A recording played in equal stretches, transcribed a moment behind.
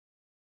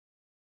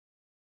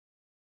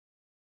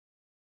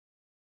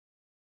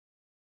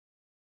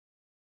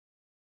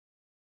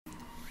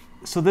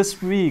So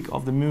this week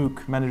of the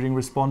MOOC, Managing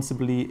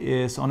Responsibly,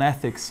 is on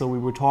ethics. So we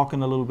were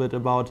talking a little bit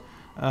about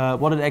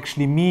what it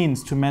actually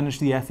means to manage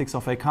the ethics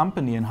of a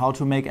company and how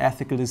to make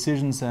ethical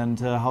decisions and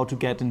how to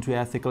get into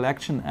ethical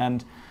action.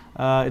 And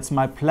it's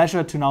my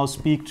pleasure to now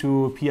speak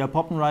to Pia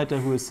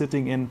Poppenreiter, who is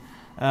sitting in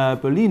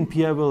Berlin.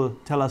 Pia will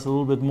tell us a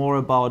little bit more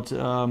about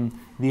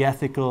the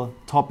ethical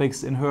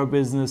topics in her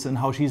business and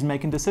how she's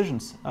making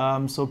decisions.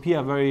 So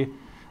Pia,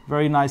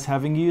 very nice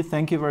having you.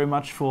 Thank you very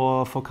much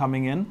for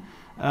coming in.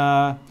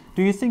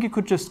 Do you think you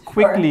could just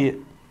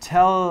quickly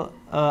tell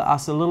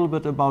us a little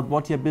bit about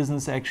what your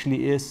business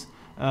actually is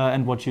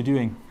and what you're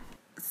doing?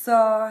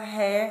 So,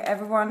 hey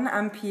everyone,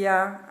 I'm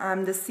Pia.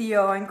 I'm the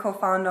CEO and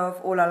co-founder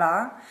of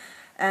Olala.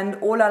 And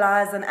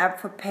Olala is an app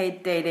for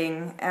paid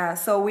dating.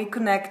 So we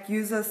connect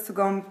users to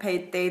go on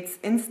paid dates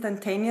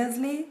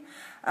instantaneously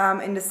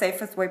in the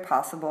safest way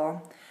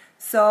possible.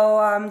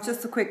 So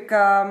just a quick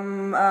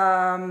story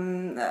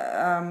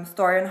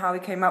on how we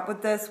came up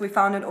with this. We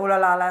founded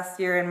Olala last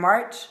year in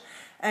March,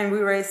 and we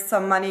raised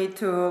some money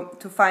to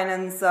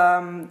finance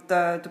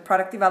the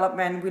product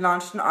development. We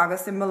launched in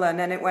August in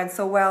Berlin, and it went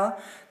so well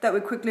that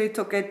we quickly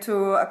took it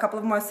to a couple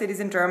of more cities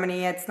in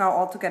Germany. It's now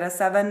altogether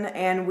 7,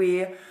 and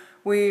we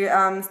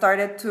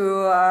started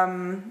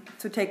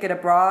to take it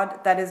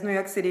abroad. That is New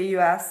York City,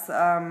 US,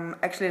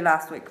 actually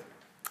last week.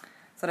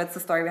 So that's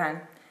the story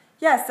behind.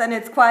 Yes, and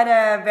it's quite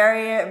a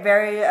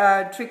very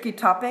tricky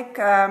topic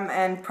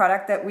and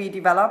product that we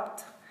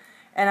developed.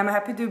 And I'm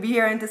happy to be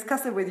here and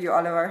discuss it with you,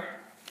 Oliver.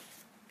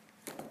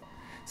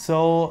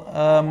 So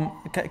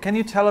can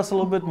you tell us a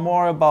little bit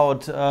more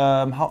about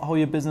how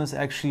your business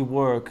actually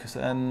works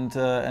and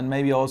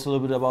maybe also a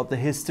little bit about the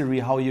history,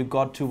 how you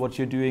got to what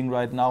you're doing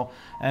right now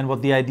and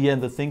what the idea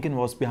and the thinking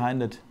was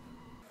behind it?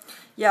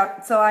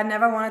 Yeah, so I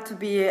never wanted to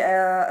be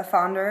a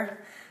founder.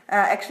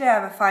 Actually, I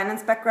have a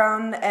finance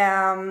background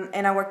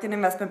and I worked in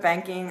investment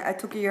banking. I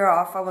took a year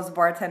off. I was a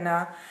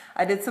bartender.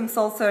 I did some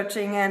soul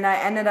searching and I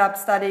ended up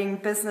studying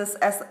business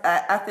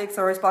ethics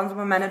or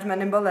responsible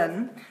management in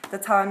Berlin.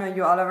 That's how I know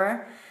you,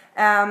 Oliver.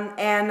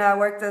 And I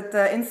worked at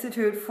the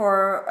institute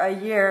for a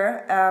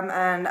year,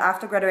 and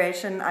after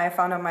graduation I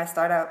founded my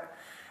startup.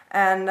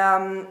 And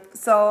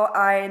so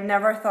I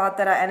never thought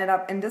that I ended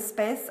up in this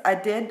space. I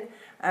did,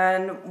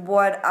 and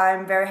what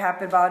I'm very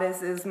happy about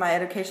is my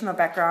educational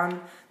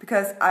background,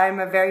 because I'm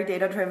a very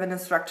data-driven and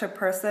structured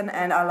person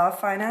and I love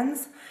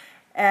finance.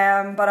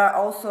 But I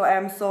also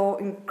am so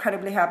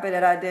incredibly happy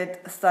that I did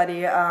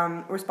study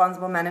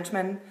responsible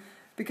management,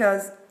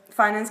 because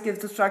finance gives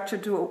the structure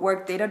to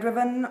work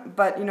data-driven,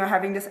 but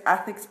having this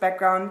ethics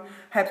background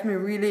helps me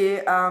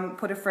really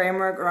put a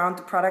framework around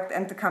the product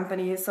and the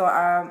company, so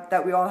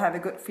that we all have a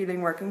good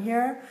feeling working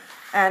here,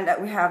 and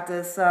that we have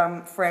this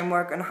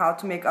framework on how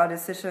to make our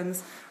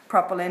decisions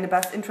properly in the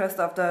best interest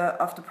of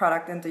the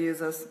product and the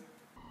users.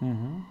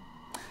 Mm-hmm.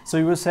 So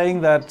you were saying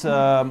that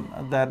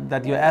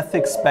that your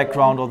ethics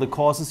background or the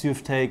courses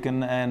you've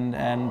taken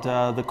and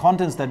the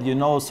contents that you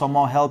know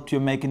somehow helped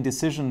you making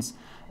decisions.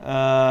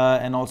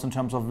 And also in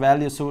terms of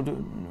value. So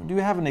do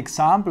you have an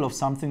example of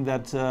something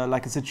that,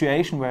 like a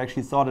situation where I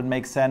actually thought it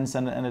makes sense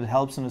and it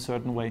helps in a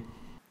certain way?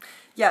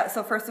 Yeah,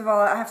 so first of all,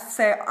 I have to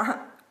say,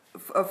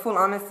 full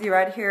honesty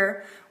right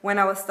here, when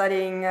I was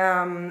studying,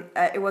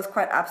 it was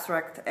quite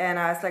abstract. And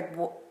I was like,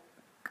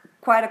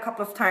 quite a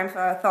couple of times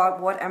I thought,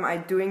 what am I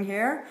doing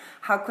here?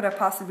 How could I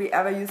possibly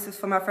ever use this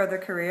for my further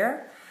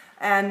career?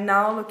 And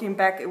now looking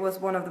back, it was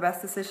one of the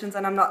best decisions.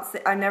 And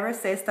I never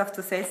say stuff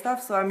to say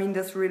stuff. So I mean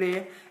this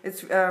really,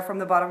 it's from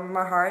the bottom of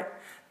my heart,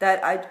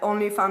 that I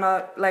only found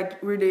out like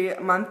really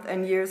months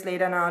and years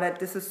later now that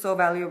this is so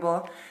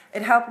valuable.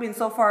 It helped me in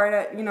so far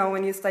that,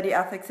 when you study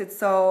ethics, it's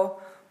so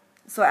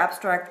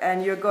abstract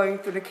and you're going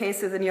through the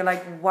cases and you're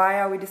like,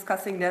 why are we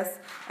discussing this?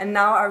 And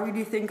now I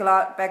really think a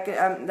lot back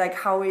like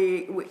how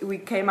we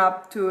came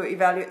up to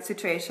evaluate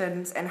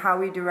situations and how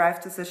we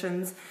derive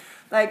decisions,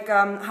 like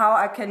how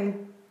I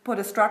can put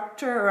a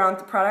structure around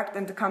the product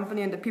and the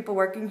company and the people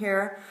working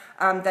here,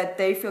 that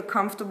they feel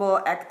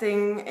comfortable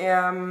acting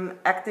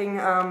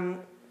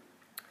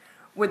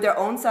with their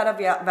own set of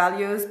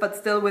values, but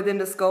still within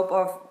the scope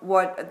of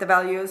what the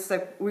values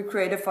that we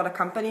created for the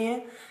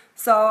company.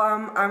 So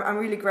I'm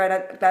really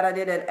glad I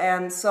did it.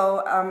 And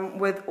so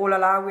with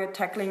Olala, we're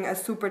tackling a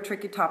super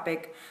tricky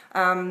topic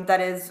that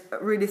is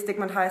really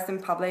stigmatized in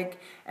public.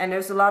 And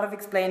there's a lot of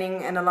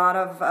explaining and a lot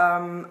of,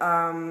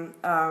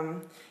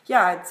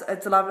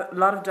 it's a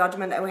lot of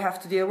judgment that we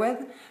have to deal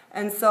with.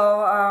 And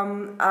so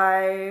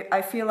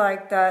I feel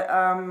like that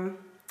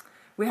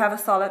we have a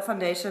solid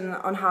foundation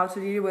on how to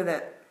deal with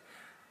it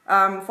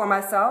for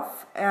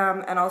myself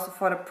and also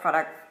for the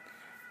product.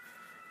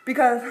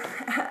 Because,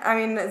 I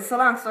mean, it's a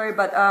long story,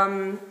 but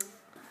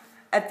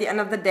at the end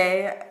of the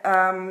day,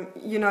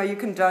 you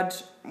can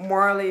judge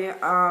morally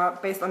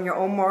based on your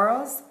own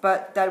morals,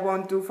 but that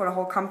won't do for the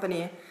whole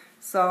company.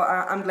 So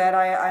I'm glad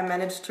I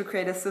managed to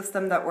create a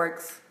system that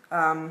works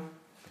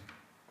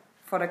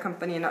for the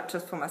company, not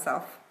just for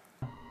myself.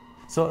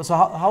 So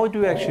how do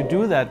you actually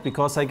do that?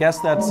 Because I guess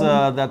that's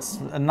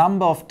a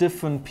number of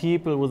different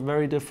people with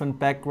very different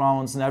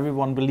backgrounds, and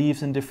everyone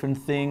believes in different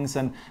things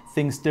and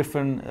thinks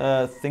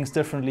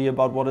differently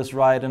about what is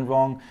right and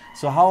wrong.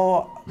 So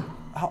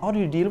how do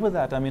you deal with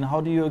that? I mean, how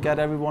do you get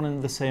everyone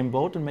in the same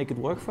boat and make it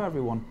work for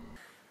everyone?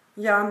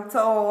 Yeah,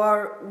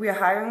 so we're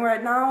hiring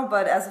right now,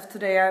 but as of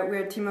today,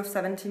 we're a team of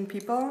 17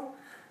 people.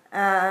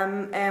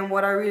 And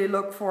what I really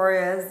look for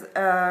is,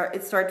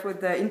 it starts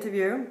with the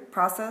interview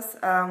process,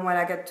 when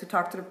I get to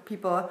talk to the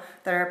people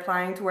that are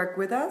applying to work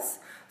with us.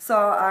 So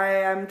I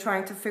am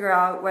trying to figure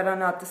out whether or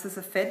not this is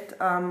a fit,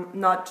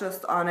 not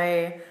just on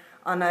a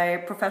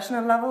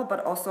professional level,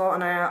 but also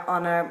on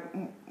a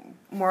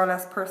more or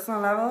less personal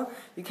level.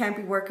 You can't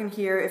be working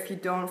here if you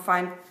don't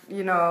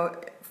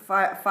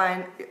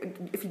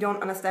if you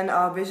don't understand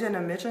our vision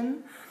and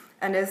mission,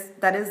 and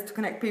that is to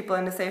connect people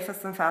in the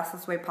safest and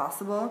fastest way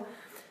possible.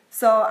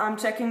 So I'm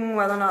checking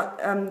whether or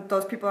not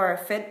those people are a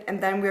fit,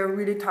 and then we're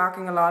really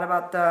talking a lot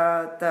about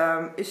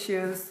the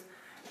issues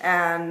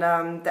and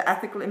the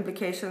ethical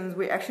implications.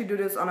 We actually do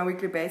this on a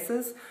weekly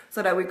basis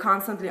so that we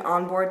constantly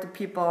onboard the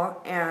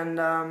people, and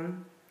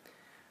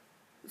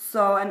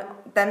and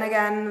then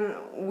again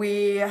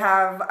we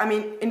have, I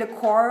mean, in the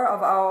core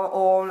of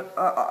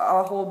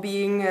our whole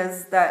being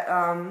is that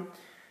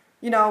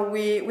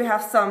we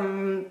have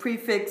some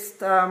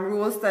prefixed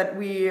rules that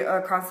we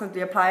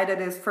constantly apply. That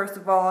is, first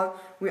of all,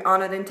 we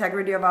honor the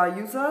integrity of our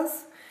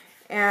users,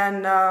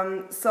 and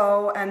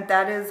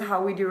that is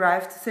how we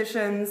derive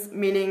decisions.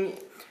 Meaning,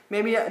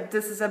 maybe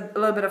this is a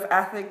little bit of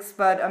ethics,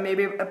 but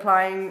maybe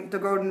applying the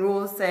golden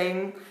rule,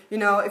 saying,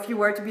 if you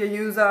were to be a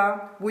user,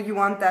 would you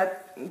want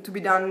that to be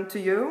done to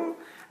you?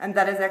 And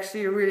that is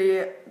actually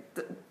really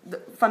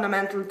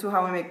fundamental to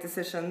how we make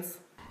decisions.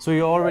 So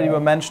you already were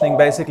mentioning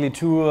basically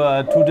two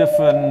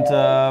different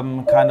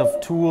kind of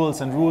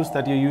tools and rules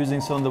that you're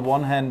using. So on the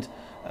one hand,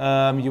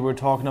 you were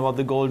talking about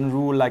the golden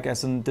rule, like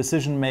as a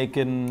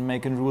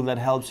decision-making rule that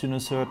helps you in a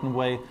certain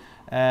way.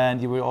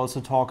 And you were also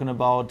talking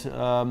about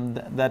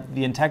that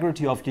the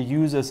integrity of your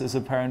users is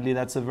apparently,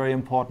 that's a very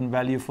important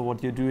value for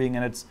what you're doing,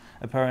 and it's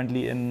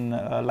apparently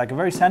like a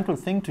very central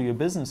thing to your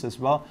business as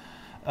well.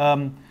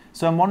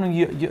 So I'm wondering,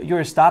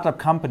 you're a startup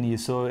company,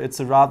 so it's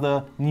a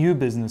rather new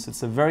business.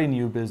 It's a very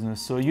new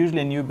business. So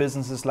usually in new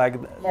businesses, like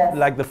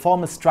the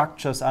formal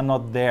structures are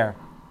not there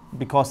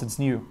because it's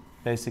new,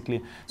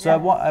 basically. So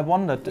I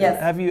wondered,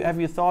 have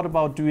you thought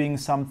about doing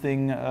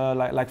something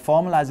like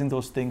formalizing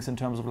those things in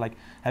terms of like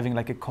having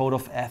like a code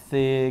of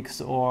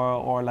ethics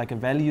or like a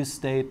value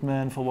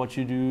statement for what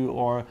you do,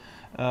 or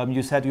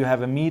you said you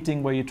have a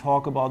meeting where you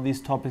talk about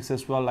these topics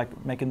as well, like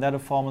making that a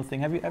formal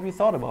thing. Have you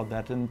thought about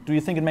that, and do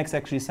you think it makes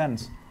actually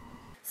sense?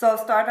 So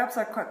startups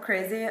are quite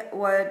crazy.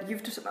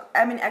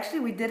 Actually,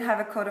 we did have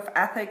a code of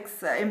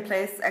ethics in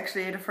place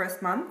actually the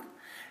first month.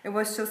 It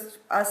was just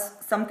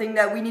something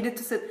that we needed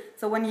to sit.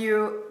 So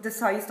this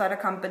is how you start a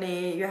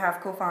company. You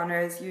have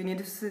co-founders. You need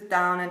to sit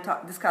down and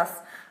discuss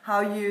how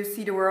you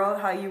see the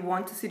world, how you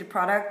want to see the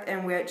product,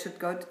 and where it should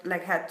go,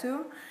 head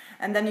to.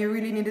 And then you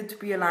really needed to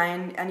be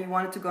aligned, and you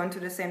wanted to go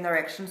into the same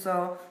direction.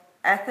 So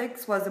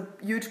ethics was a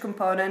huge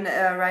component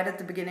right at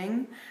the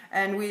beginning,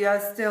 and we are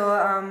still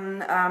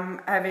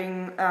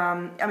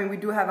we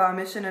do have our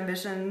mission and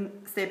vision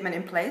statement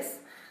in place,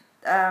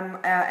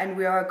 and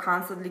we are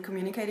constantly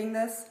communicating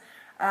this.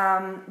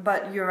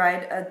 But you're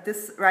right,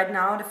 right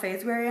now, the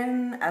phase we're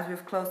in, as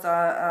we've closed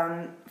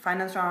our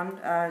finance round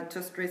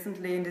just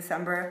recently in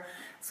December,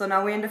 so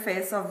now we're in the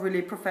phase of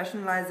really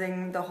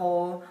professionalizing the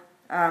whole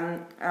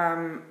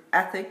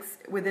ethics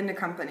within the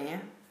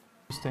company.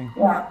 Interesting.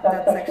 Yeah,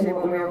 that's actually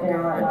what we're doing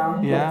right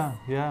now.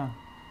 Yeah.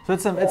 So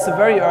it's a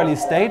very early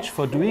stage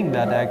for doing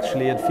that.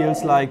 Actually, it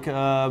feels like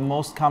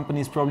most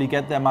companies probably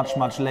get there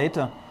much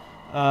later.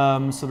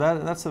 So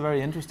that's a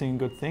very interesting,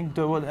 good thing.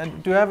 Do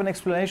you have an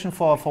explanation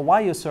for why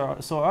you're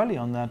so early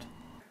on that?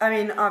 I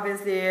mean,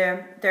 obviously,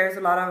 there's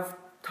a lot of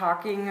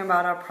talking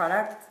about our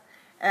product,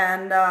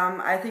 and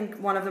I think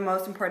one of the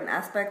most important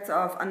aspects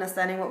of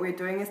understanding what we're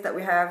doing is that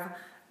we have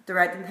the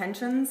right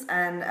intentions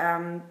and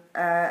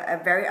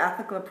a very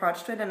ethical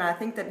approach to it, and I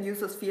think that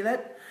users feel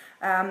it,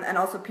 and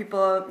also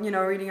people,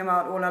 reading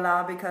about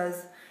Olala,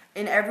 because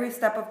in every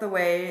step of the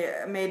way,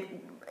 may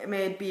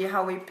it be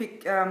how we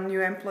pick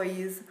new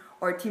employees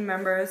or team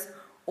members,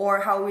 or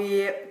how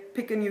we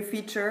pick a new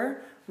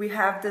feature, we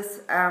have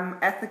this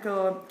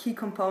ethical key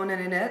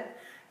component in it,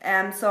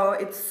 and so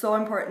it's so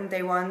important.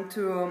 They want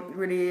to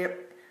really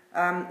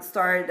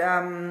start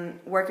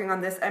working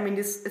on this. I mean,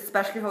 this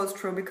especially holds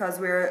true because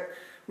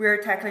we're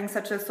tackling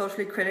such a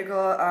socially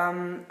critical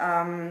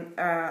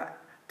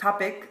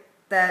topic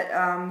that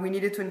we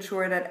needed to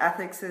ensure that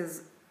ethics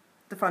is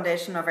the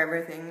foundation of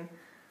everything.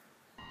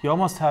 You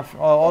almost have,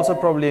 also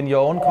probably in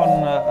your own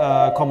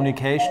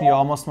communication, you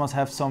almost must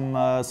have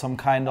some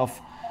kind of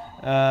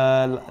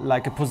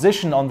like a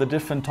position on the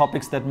different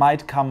topics that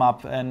might come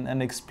up,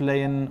 and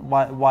explain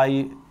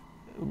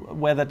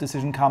where that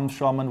decision comes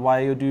from and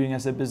why you're doing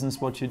as a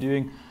business what you're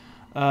doing.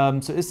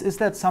 So is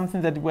that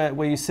something that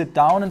where you sit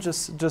down and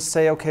just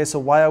say, okay, so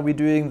why are we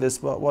doing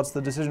this? What's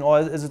the decision? Or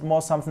is it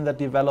more something that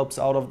develops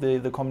out of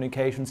the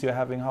communications you're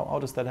having? How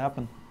does that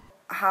happen?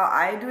 How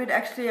I do it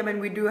actually, I mean,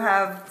 we do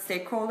have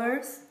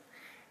stakeholders,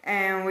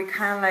 and we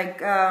kind of like,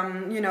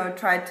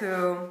 try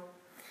to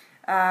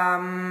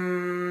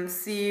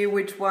see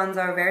which ones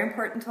are very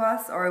important to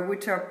us, or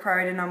which are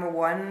priority number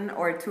 1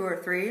 or 2 or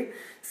 3.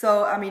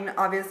 So, I mean,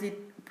 obviously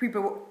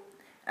people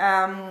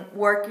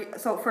work.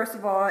 So first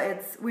of all,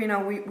 it's, we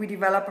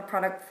develop a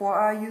product for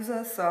our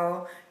users.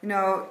 So,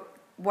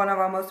 one of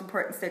our most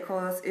important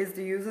stakeholders is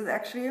the users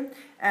actually,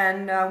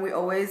 and we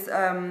always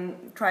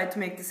try to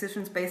make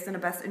decisions based on the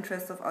best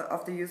interests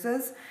of the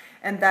users.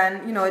 And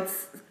then,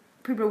 it's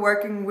people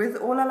working with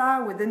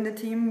Olala within the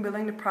team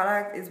building the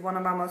product is one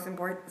of our most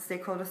important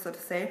stakeholders, so to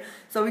say.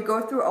 So we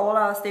go through all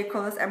our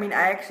stakeholders. I mean,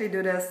 I actually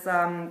do this,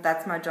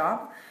 that's my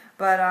job,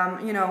 but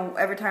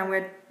every time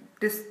we're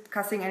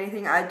discussing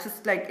anything, I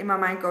just like in my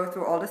mind go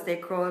through all the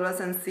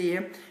stakeholders and see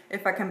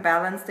if I can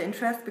balance the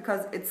interest,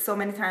 because it's so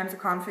many times a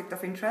conflict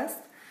of interest.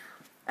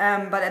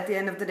 But at the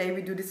end of the day,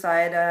 we do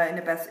decide in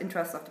the best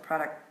interest of the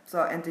product,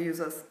 and the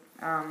users.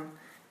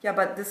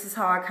 But this is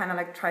how I kind of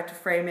like try to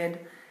frame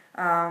it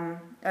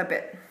a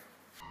bit.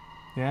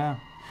 Yeah,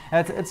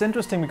 it's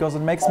interesting because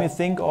it makes me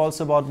think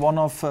also about one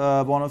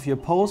of your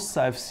posts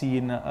I've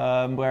seen,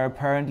 where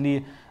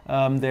apparently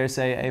there's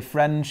a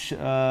French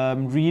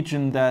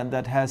region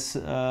that has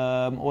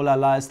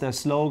Olala as their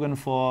slogan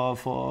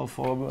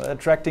for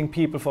attracting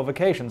people for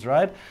vacations,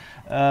 right?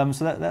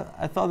 So that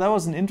I thought that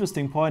was an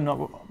interesting point.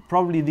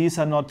 Probably these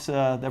are not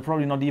they're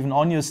probably not even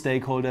on your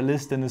stakeholder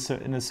list in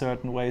a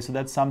certain way. So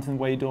that's something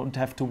where you don't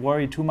have to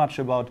worry too much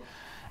about.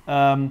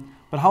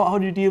 But how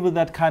do you deal with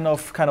that kind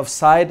of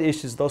side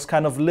issues, those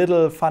kind of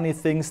little funny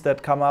things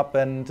that come up,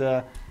 and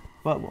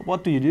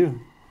what do you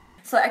do?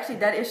 So actually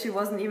that issue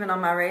wasn't even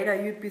on my radar.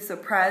 You'd be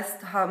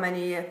surprised how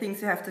many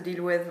things you have to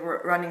deal with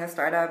running a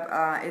startup.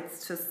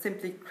 It's just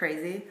simply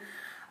crazy.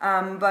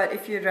 But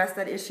if you address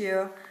that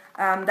issue,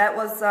 that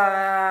was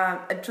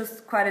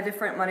just quite a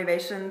different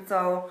motivation.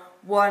 So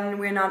 1,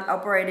 we're not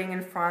operating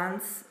in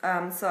France.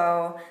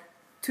 So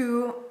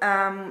 2,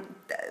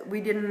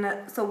 we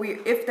didn't. So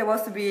if there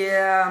was to be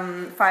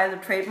filed a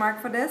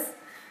trademark for this,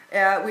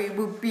 we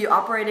would be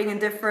operating in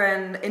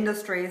different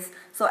industries.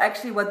 So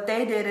actually what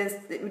they did is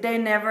they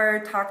never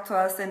talked to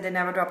us and they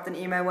never dropped an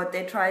email. What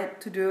they tried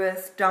to do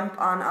is jump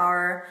on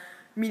our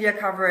media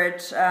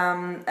coverage,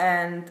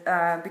 and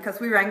because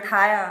we ranked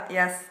higher,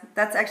 yes,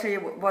 that's actually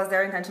was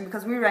their intention,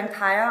 because we ranked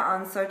higher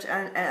on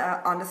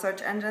on the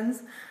search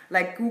engines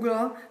like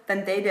Google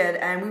than they did,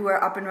 and we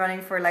were up and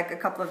running for like a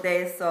couple of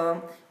days.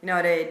 So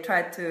they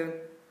tried to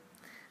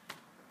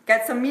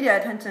get some media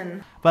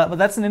attention. But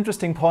that's an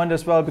interesting point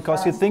as well,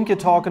 because you think you're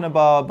talking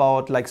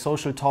about like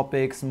social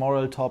topics,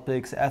 moral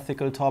topics,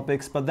 ethical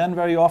topics, but then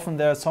very often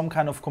there are some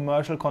kind of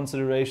commercial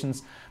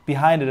considerations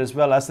behind it as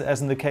well,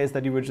 as in the case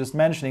that you were just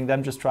mentioning,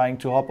 them just trying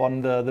to hop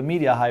on the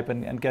media hype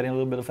and getting a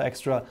little bit of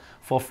extra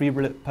for free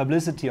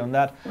publicity on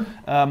that.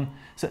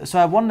 So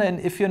I wonder,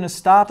 if you're in a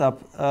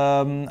startup,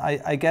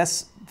 I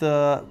guess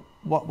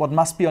what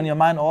must be on your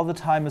mind all the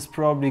time is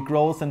probably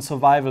growth and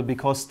survival,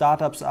 because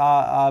startups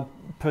are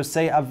per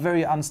se are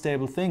very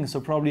unstable things. So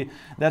probably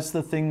that's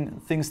the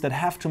things that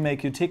have to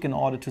make you tick in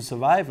order to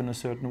survive in a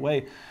certain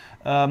way.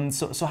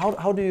 So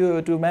how do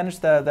you manage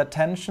that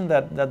tension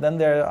that then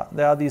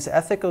there are these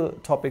ethical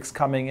topics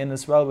coming in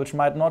as well, which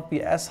might not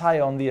be as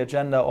high on the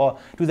agenda, or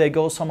do they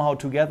go somehow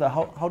together?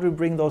 How do you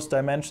bring those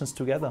dimensions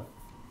together,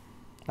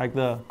 like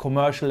the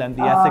commercial and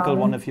the ethical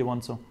one, if you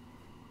want so?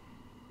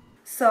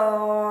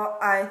 So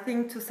I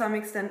think to some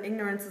extent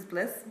ignorance is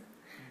bliss,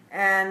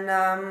 and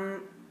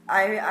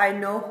I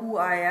know who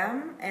I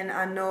am, and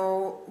I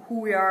know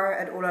who we are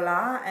at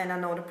Olala, and I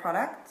know the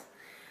product.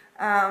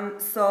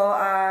 So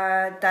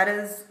that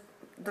is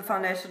the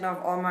foundation of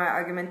all my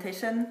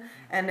argumentation.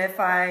 And if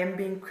I'm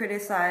being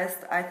criticized,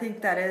 I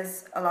think that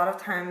is a lot of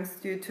times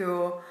due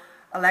to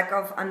a lack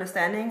of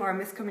understanding or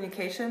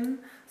miscommunication.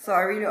 So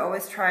I really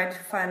always try to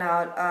find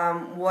out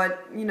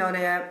what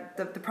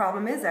the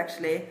problem is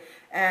actually,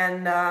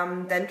 and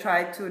then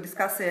try to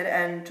discuss it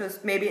and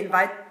just maybe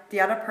invite the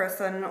other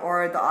person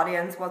or the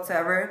audience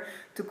whatsoever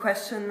to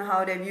question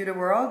how they view the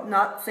world.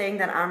 Not saying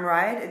that I'm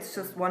right, it's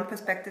just one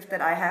perspective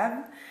that I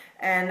have,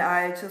 and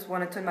I just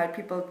wanted to invite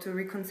people to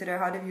reconsider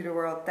how they view the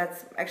world.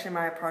 That's actually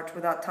my approach,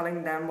 without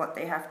telling them what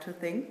they have to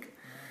think.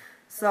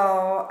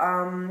 So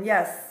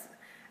yes,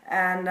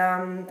 and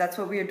that's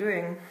what we are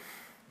doing.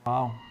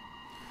 Wow.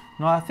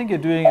 No, I think you're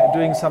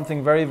doing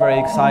something very, very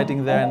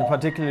exciting there, and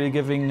particularly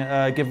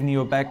given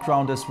your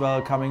background as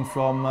well, coming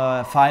from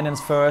finance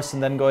first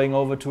and then going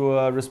over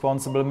to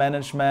responsible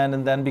management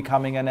and then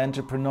becoming an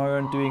entrepreneur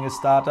and doing a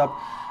startup.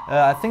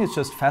 I think it's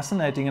just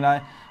fascinating, and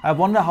I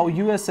wonder how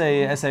you as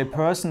a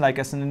person, like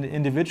as an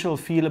individual,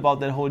 feel about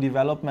that whole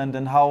development,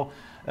 and how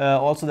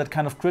also that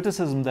kind of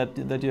criticism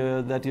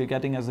that you're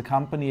getting as a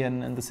company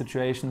and the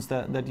situations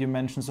that you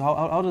mentioned. So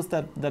how does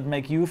that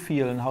make you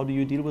feel, and how do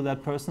you deal with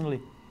that personally?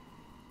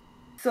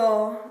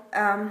 So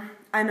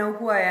I know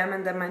who I am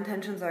and that my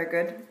intentions are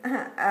good.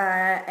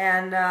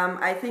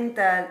 I think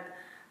that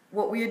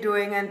what we are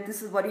doing, and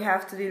this is what you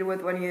have to deal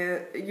with when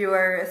you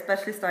are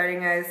especially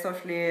starting a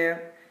socially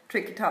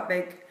tricky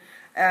topic,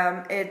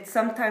 it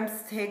sometimes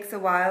takes a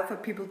while for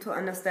people to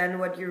understand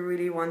what you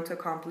really want to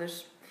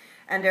accomplish.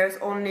 And there's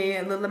only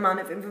a little amount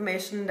of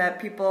information that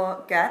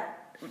people get,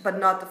 but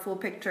not the full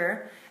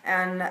picture.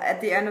 And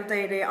at the end of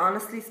the day,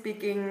 honestly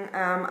speaking,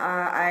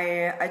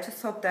 I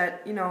just hope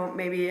that, you know,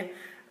 maybe a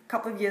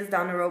couple of years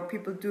down the road,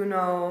 people do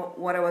know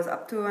what I was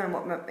up to and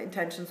what my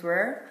intentions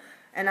were.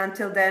 And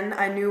until then,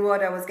 I knew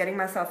what I was getting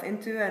myself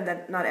into, and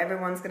that not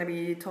everyone's going to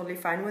be totally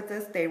fine with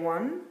this day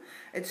one.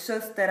 It's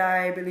just that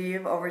I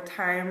believe over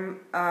time,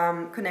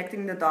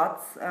 connecting the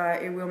dots,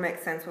 it will make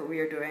sense what we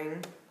are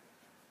doing.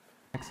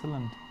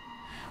 Excellent.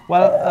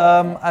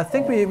 Well, I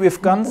think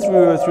we've gone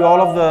through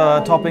all of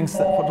the topics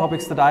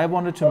that I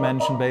wanted to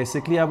mention.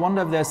 Basically, I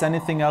wonder if there's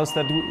anything else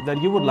that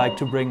you would like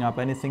to bring up,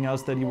 anything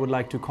else that you would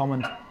like to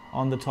comment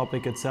on the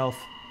topic itself.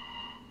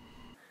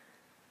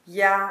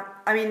 Yeah,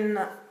 I mean,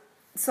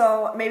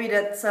 so maybe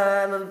that's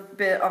a little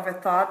bit of a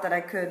thought that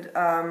I could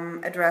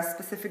address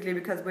specifically,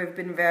 because we've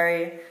been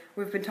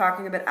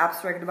talking a bit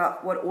abstract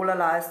about what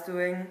Olala is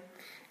doing.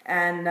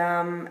 And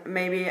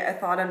maybe a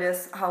thought on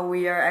this, how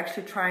we are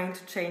actually trying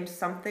to change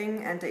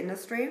something in the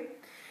industry.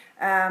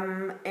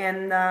 So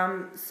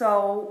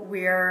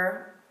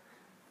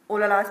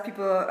Olala's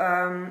people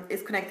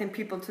is connecting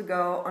people to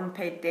go on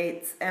paid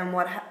dates, and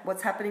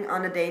what's happening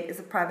on a date is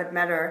a private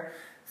matter.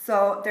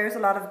 So there's a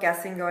lot of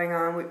guessing going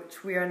on,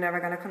 which we are never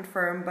going to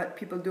confirm, but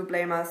people do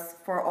blame us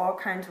for all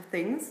kinds of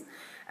things.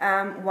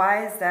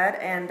 Why is that?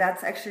 And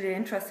that's actually an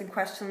interesting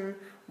question,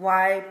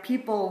 why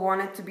people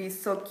wanted to be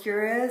so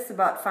curious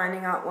about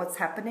finding out what's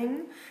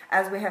happening,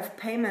 as we have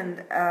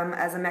payment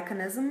as a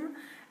mechanism.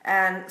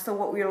 And so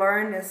what we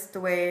learned is the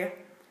way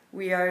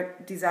we are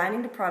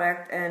designing the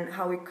product and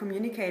how we're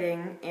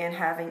communicating and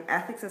having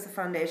ethics as a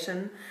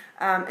foundation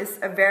is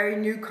a very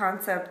new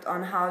concept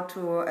on how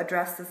to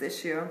address this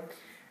issue.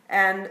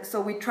 And so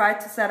we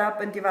tried to set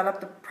up and develop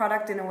the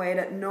product in a way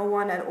that no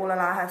one at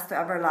Olala has to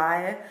ever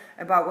lie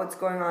about what's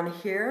going on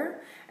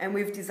here. And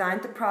we've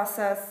designed the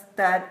process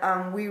that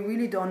we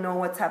really don't know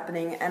what's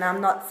happening. And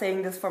I'm not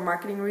saying this for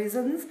marketing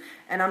reasons,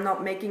 and I'm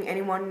not making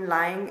anyone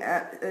lying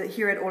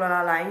here at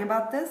Olala lying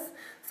about this.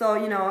 So,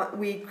 you know,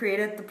 we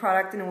created the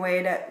product in a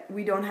way that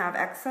we don't have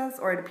access,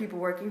 or the people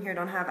working here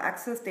don't have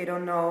access. They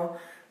don't know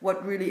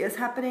what really is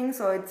happening.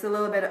 So it's a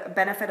little bit of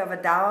benefit of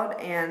a doubt.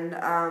 And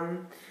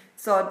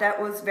so that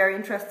was very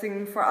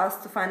interesting for us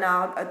to find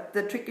out.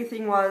 The tricky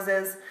thing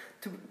is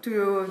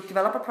to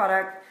develop a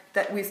product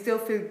that we still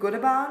feel good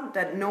about,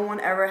 that no one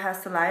ever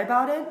has to lie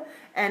about it,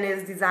 and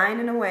is designed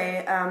in a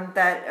way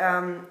that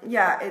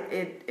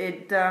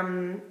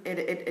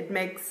it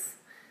makes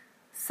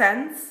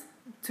sense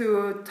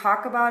to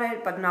talk about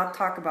it, but not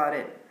talk about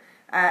it.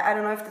 I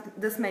don't know if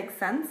this makes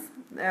sense,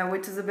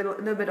 which is a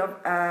little bit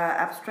of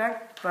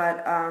abstract,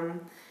 but.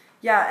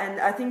 Yeah, and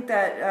I think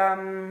that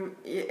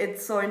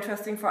it's so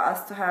interesting for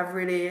us to have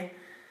really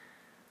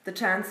the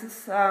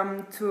chances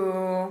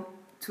to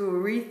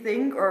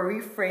rethink or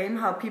reframe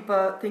how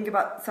people think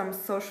about some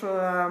social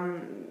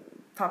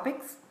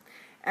topics.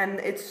 And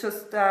it's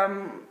just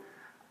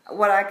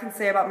what I can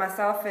say about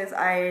myself is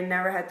I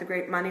never had the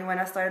great money when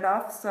I started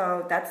off,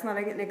 so that's not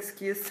an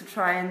excuse to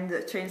try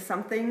and change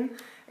something.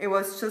 It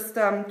was just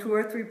 2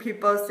 or 3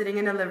 people sitting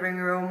in a living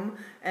room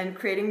and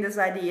creating this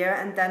idea,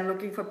 and then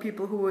looking for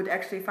people who would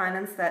actually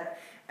finance that.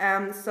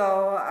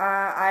 So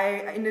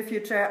in the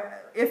future,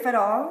 if at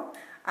all,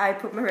 I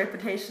put my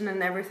reputation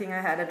and everything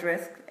I had at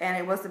risk, and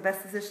it was the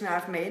best decision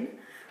I've made,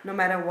 no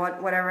matter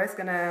whatever is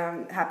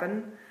gonna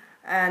happen.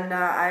 And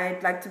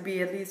I'd like to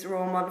be at least a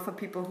role model for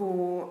people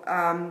who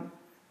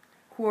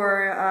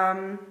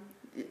are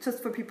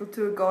just for people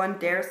to go and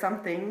dare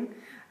something.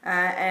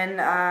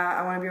 And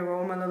I want to be a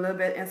role model a little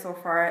bit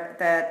insofar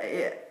that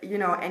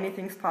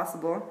anything's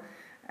possible,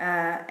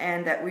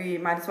 and that we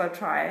might as well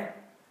try.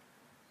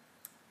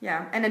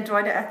 Yeah, and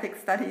enjoy the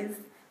ethics studies.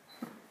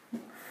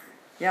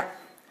 Yeah,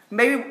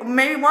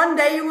 maybe one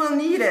day you will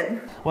need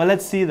it. Well,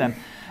 let's see then.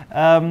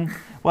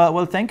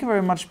 Well, thank you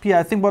very much, Pia.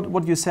 I think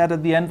what you said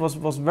at the end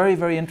was very,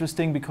 very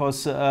interesting,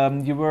 because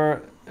you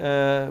were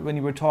when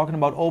you were talking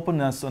about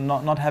openness and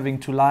not having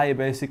to lie,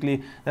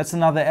 basically, that's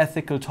another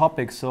ethical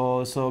topic.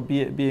 So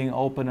being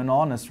open and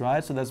honest,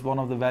 right? So that's one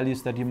of the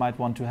values that you might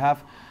want to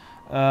have.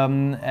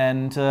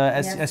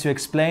 As you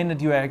explained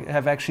it, you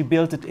have actually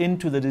built it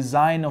into the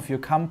design of your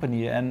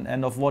company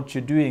and of what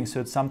you're doing. So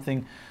it's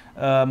something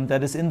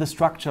that is in the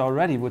structure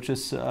already, which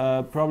is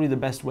probably the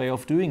best way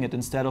of doing it,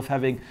 instead of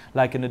having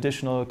like an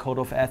additional code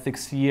of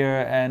ethics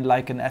here and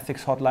like an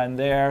ethics hotline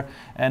there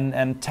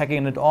and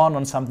tagging it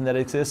on something that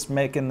exists,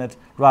 making it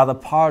rather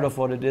part of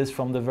what it is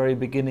from the very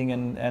beginning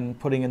and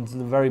putting it into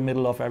the very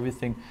middle of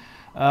everything.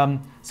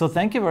 So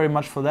thank you very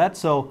much for that.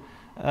 So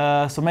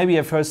So maybe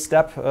a first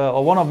step,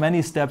 or one of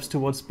many steps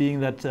towards being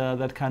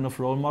that kind of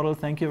role model.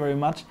 Thank you very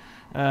much.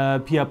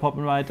 Pia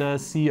Poppenreiter,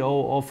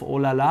 CEO of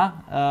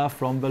Olala,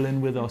 from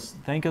Berlin with us.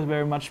 Thank you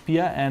very much,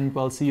 Pia, and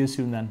we'll see you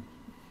soon then.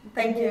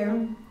 Thank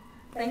you.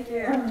 Thank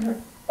you.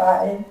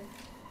 Bye.